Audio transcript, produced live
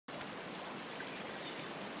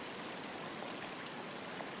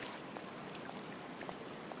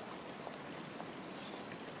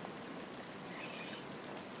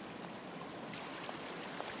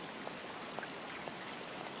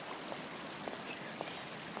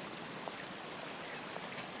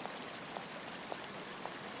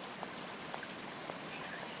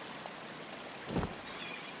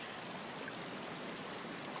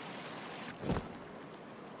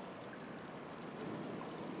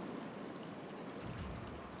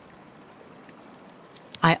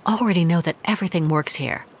I already know that everything works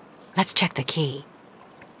here. Let's check the key.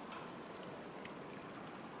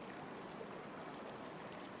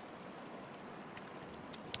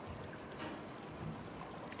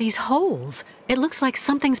 These holes, it looks like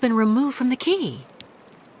something's been removed from the key.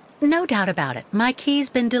 No doubt about it, my key's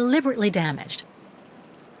been deliberately damaged.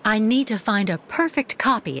 I need to find a perfect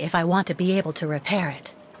copy if I want to be able to repair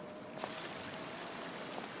it.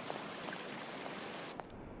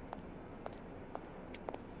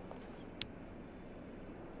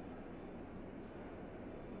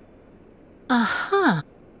 Uh-huh.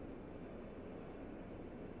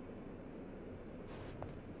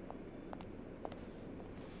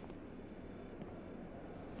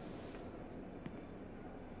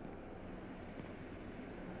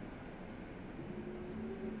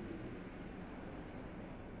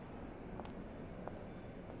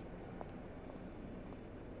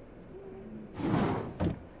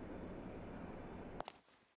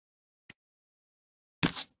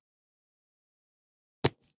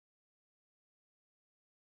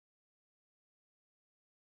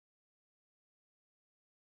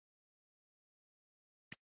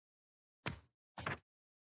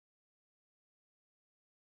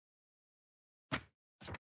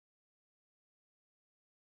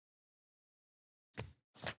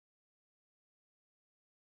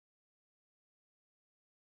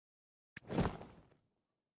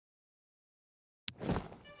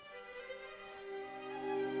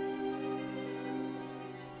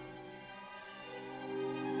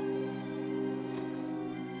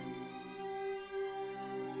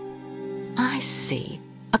 I see.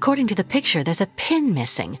 According to the picture, there's a pin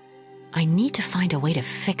missing. I need to find a way to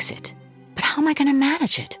fix it. But how am I going to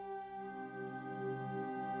manage it?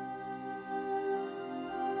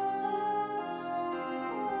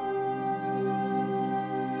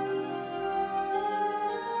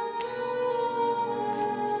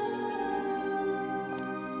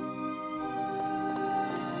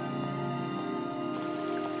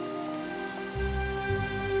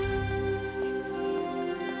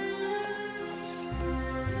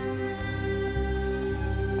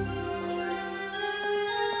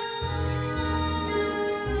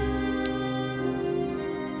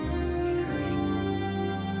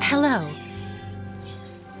 Hello.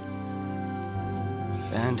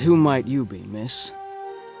 And who might you be, miss?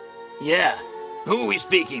 Yeah, who are we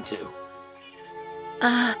speaking to?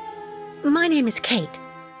 My name is Kate.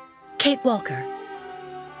 Kate Walker.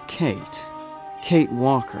 Kate. Kate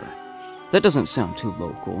Walker. That doesn't sound too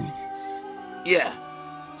local. Yeah.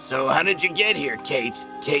 So how did you get here, Kate?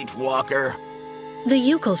 Kate Walker? The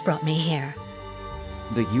Yukels brought me here.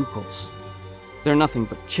 The Yukels. They're nothing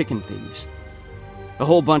but chicken thieves. A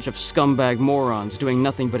whole bunch of scumbag morons doing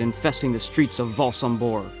nothing but infesting the streets of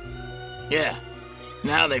Valsambor. Yeah.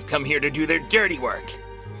 Now they've come here to do their dirty work.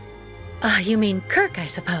 You mean Kirk, I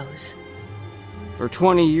suppose. For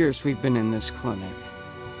 20 years we've been in this clinic.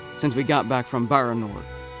 Since we got back from Baranor.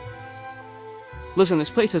 Listen, this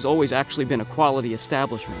place has always actually been a quality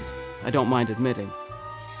establishment. I don't mind admitting.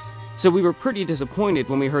 So we were pretty disappointed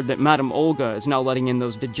when we heard that Madame Olga is now letting in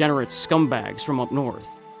those degenerate scumbags from up north.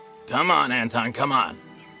 Come on, Anton, come on.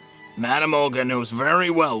 Madame Olga knows very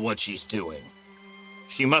well what she's doing.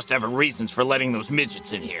 She must have her reasons for letting those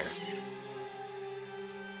midgets in here.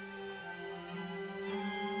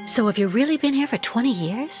 So have you really been here for 20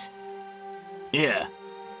 years? Yeah.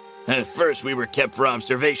 At first, we were kept for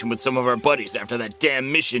observation with some of our buddies after that damn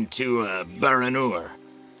mission to, Baranur.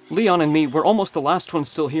 Leon and me, we're almost the last ones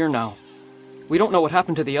still here now. We don't know what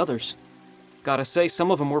happened to the others. Gotta say, some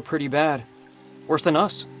of them were pretty bad. Worse than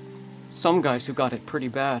us. Some guys who got it pretty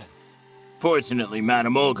bad. Fortunately,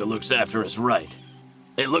 Madame Olga looks after us right.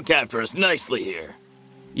 They look after us nicely here.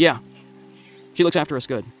 Yeah. She looks after us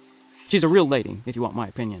good. She's a real lady, if you want my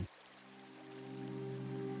opinion.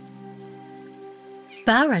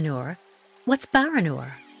 Baranur? What's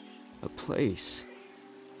Baranur? A place.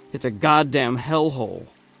 It's a goddamn hellhole.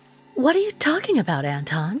 What are you talking about,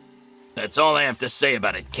 Anton? That's all I have to say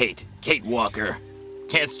about it, Kate. Kate Walker.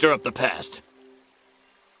 Can't stir up the past.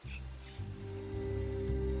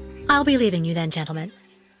 I'll be leaving you then, gentlemen.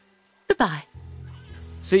 Goodbye.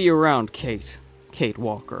 See you around, Kate. Kate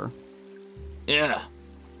Walker. Yeah.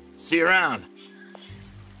 See you around.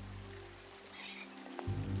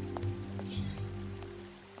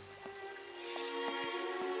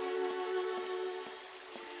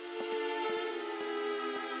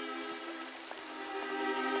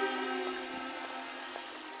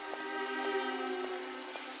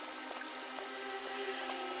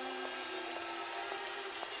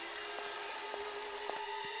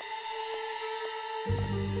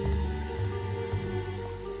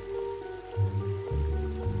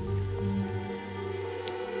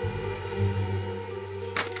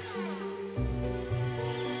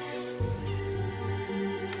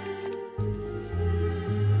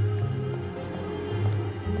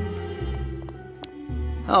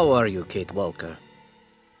 How are you, Kate Walker?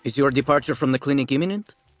 Is your departure from the clinic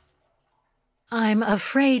imminent? I'm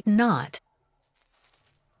afraid not.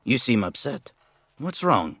 You seem upset. What's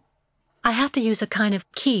wrong? I have to use a kind of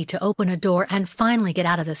key to open a door and finally get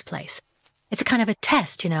out of this place. It's a kind of a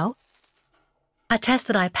test, you know? A test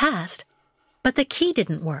that I passed, but the key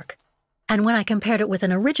didn't work. And when I compared it with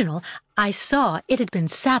an original, I saw it had been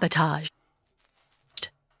sabotaged.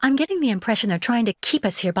 I'm getting the impression they're trying to keep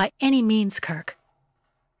us here by any means, Kirk.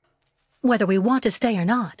 Whether we want to stay or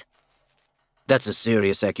not. That's a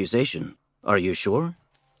serious accusation. Are you sure?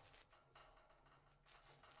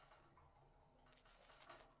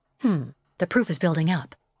 The proof is building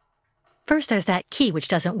up. First there's that key which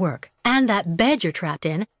doesn't work, and that bed you're trapped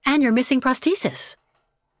in, and your missing prosthesis.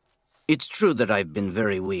 It's true that I've been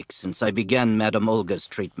very weak since I began Madame Olga's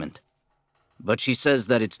treatment. But she says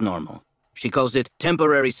that it's normal. She calls it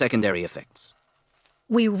temporary secondary effects.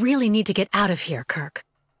 We really need to get out of here, Kirk.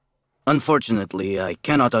 Unfortunately, I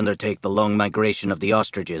cannot undertake the long migration of the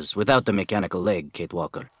ostriches without the mechanical leg, Kate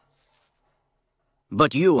Walker.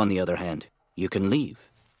 But you, on the other hand, you can leave.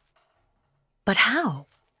 But how?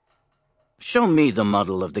 Show me the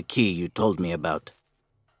model of the key you told me about.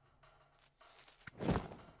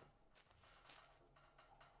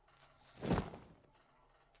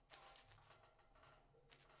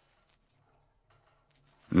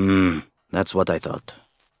 That's what I thought.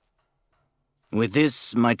 With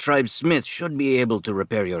this, my tribe's smith should be able to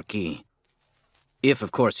repair your key. If,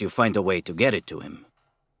 of course, you find a way to get it to him.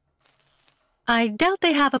 I doubt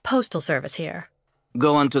they have a postal service here.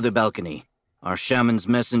 Go onto the balcony. Our shaman's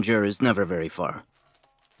messenger is never very far.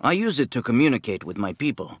 I use it to communicate with my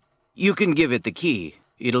people. You can give it the key.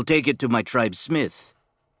 It'll take it to my tribe's smith.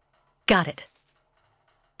 Got it.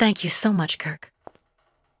 Thank you so much, Kirk.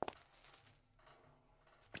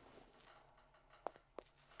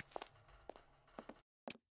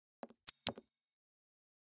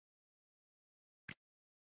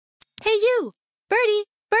 Hey you! Birdie!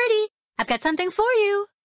 Birdie! I've got something for you!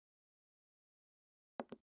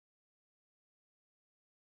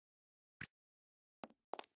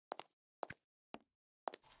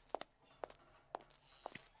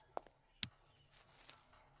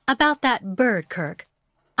 About that bird, Kirk.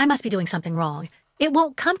 I must be doing something wrong. It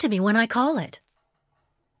won't come to me when I call it.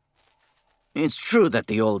 It's true that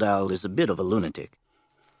the old owl is a bit of a lunatic.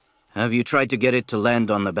 Have you tried to get it to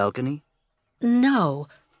land on the balcony? No,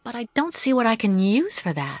 but I don't see what I can use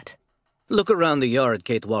for that. Look around the yard,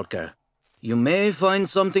 Kate Walker. You may find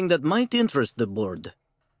something that might interest the board.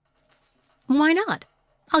 Why not?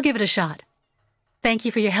 I'll give it a shot. Thank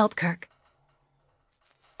you for your help, Kirk.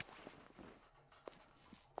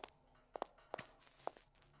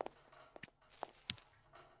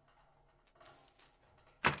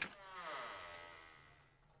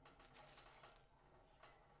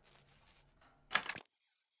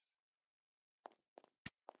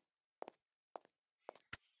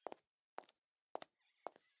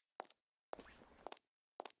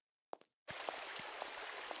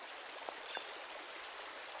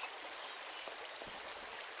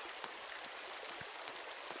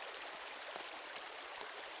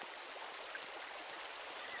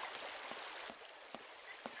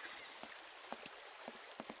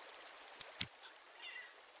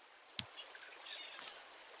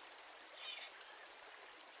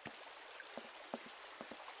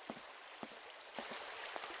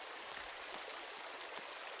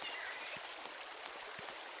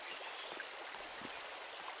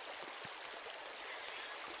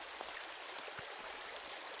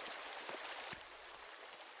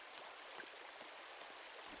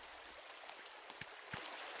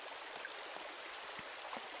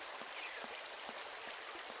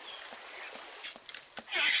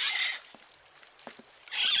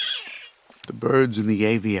 The birds in the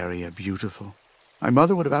aviary are beautiful. My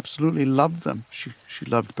mother would have absolutely loved them. She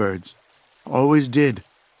loved birds. Always did.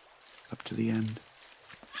 Up to the end.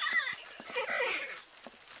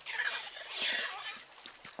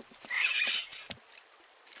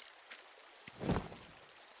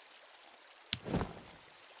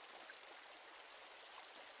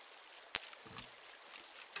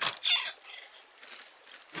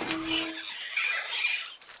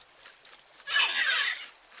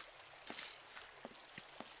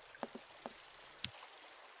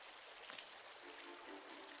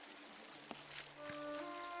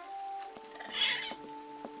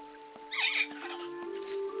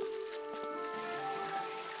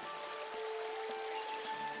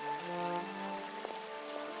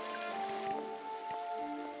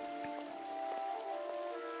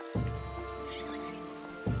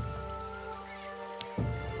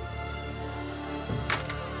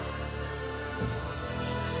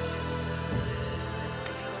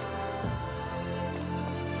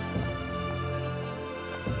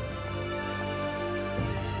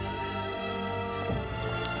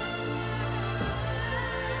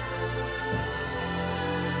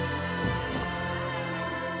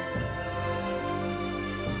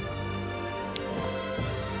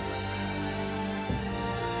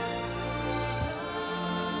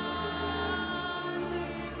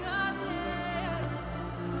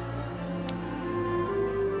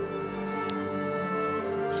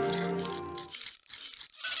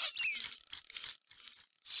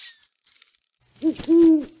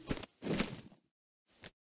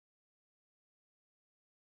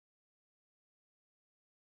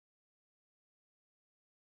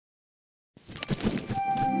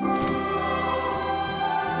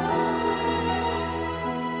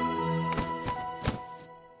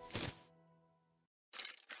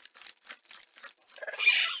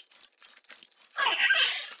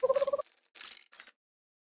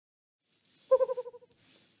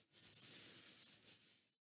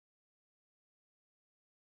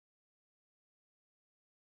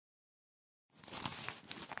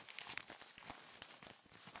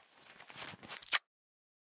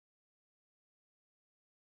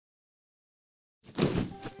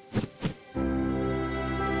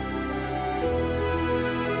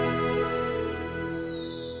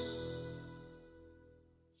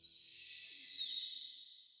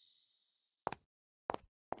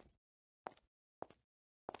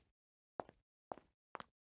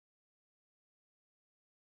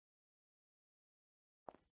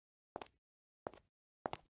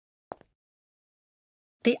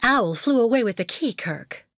 The owl flew away with the key,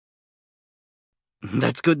 Kirk.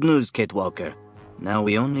 That's good news, Kate Walker. Now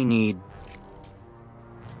we only need...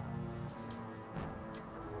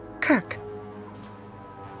 Kirk.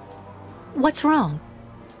 What's wrong?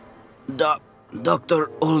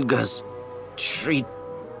 Dr. Olga's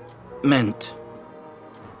treatment.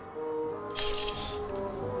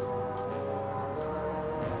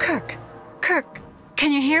 Kirk,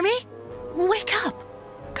 can you hear me? Wake up!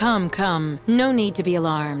 Come. No need to be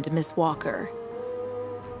alarmed, Miss Walker.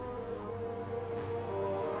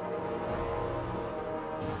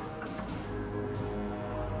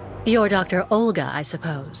 You're Dr. Olga, I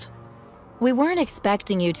suppose. We weren't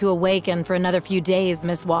expecting you to awaken for another few days,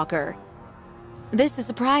 Miss Walker. This is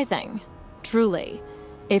surprising, truly.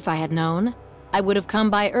 If I had known, I would have come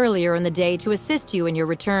by earlier in the day to assist you in your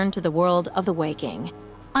return to the world of the waking.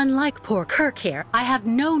 Unlike poor Kirk here, I have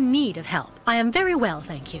no need of help. I am very well,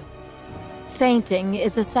 thank you. Fainting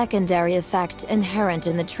is a secondary effect inherent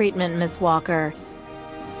in the treatment, Miss Walker.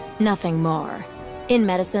 Nothing more. In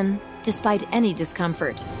medicine, despite any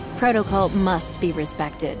discomfort, protocol must be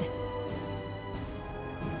respected.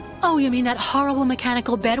 Oh, you mean that horrible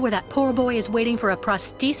mechanical bed where that poor boy is waiting for a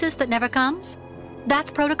prosthesis that never comes? That's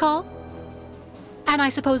protocol? And I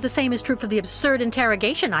suppose the same is true for the absurd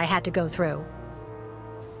interrogation I had to go through.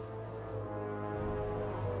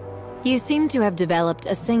 You seem to have developed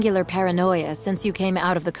a singular paranoia since you came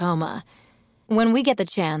out of the coma. When we get the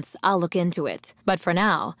chance, I'll look into it. But for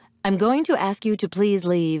now, I'm going to ask you to please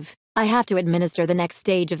leave. I have to administer the next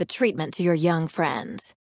stage of the treatment to your young friend.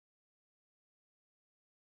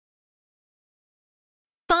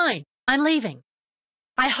 Fine, I'm leaving.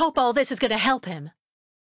 I hope all this is going to help him.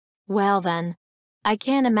 Well then, I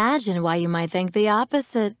can't imagine why you might think the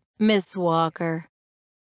opposite, Miss Walker.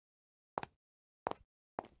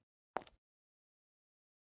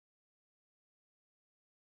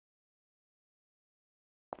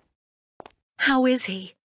 How is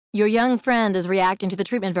he? Your young friend is reacting to the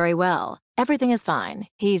treatment very well. Everything is fine.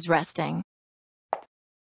 He's resting.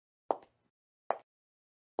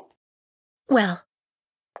 Well,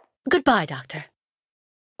 goodbye, Doctor.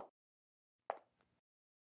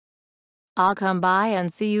 I'll come by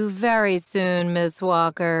and see you very soon, Miss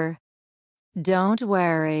Walker. Don't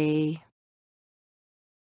worry.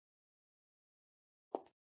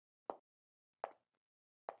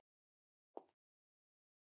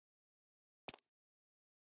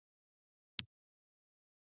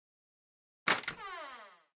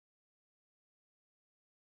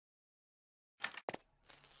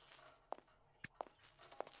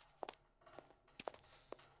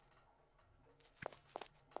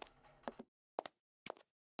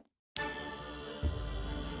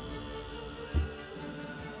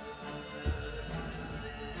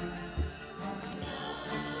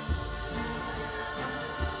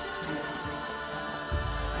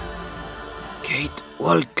 Kate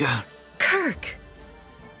Walker. Kirk!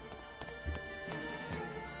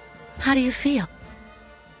 How do you feel?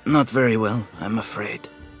 Not very well, I'm afraid.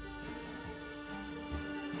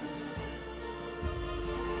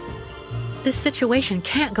 This situation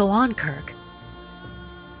can't go on, Kirk.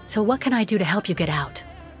 So what can I do to help you get out?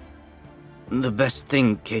 The best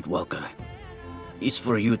thing, Kate Walker, is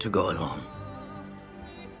for you to go alone.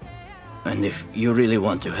 And if you really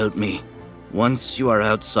want to help me, once you are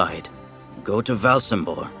outside, go to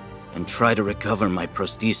Valsambor and try to recover my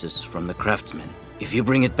prosthesis from the craftsman. If you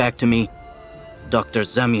bring it back to me, Dr.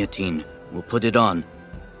 Zamiatin will put it on,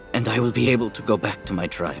 and I will be able to go back to my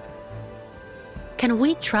tribe. Can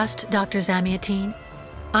we trust Dr. Zamiatin?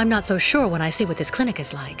 I'm not so sure when I see what this clinic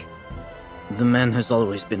is like. The man has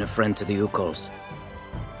always been a friend to the Ukols,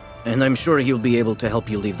 and I'm sure he'll be able to help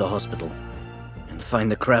you leave the hospital and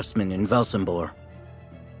find the craftsman in Valsambor.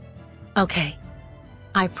 Okay.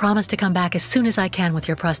 I promise to come back as soon as I can with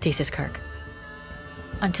your prosthesis, Kirk.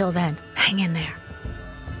 Until then, hang in there.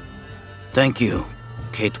 Thank you,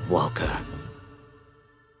 Kate Walker.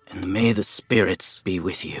 And may the spirits be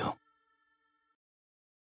with you.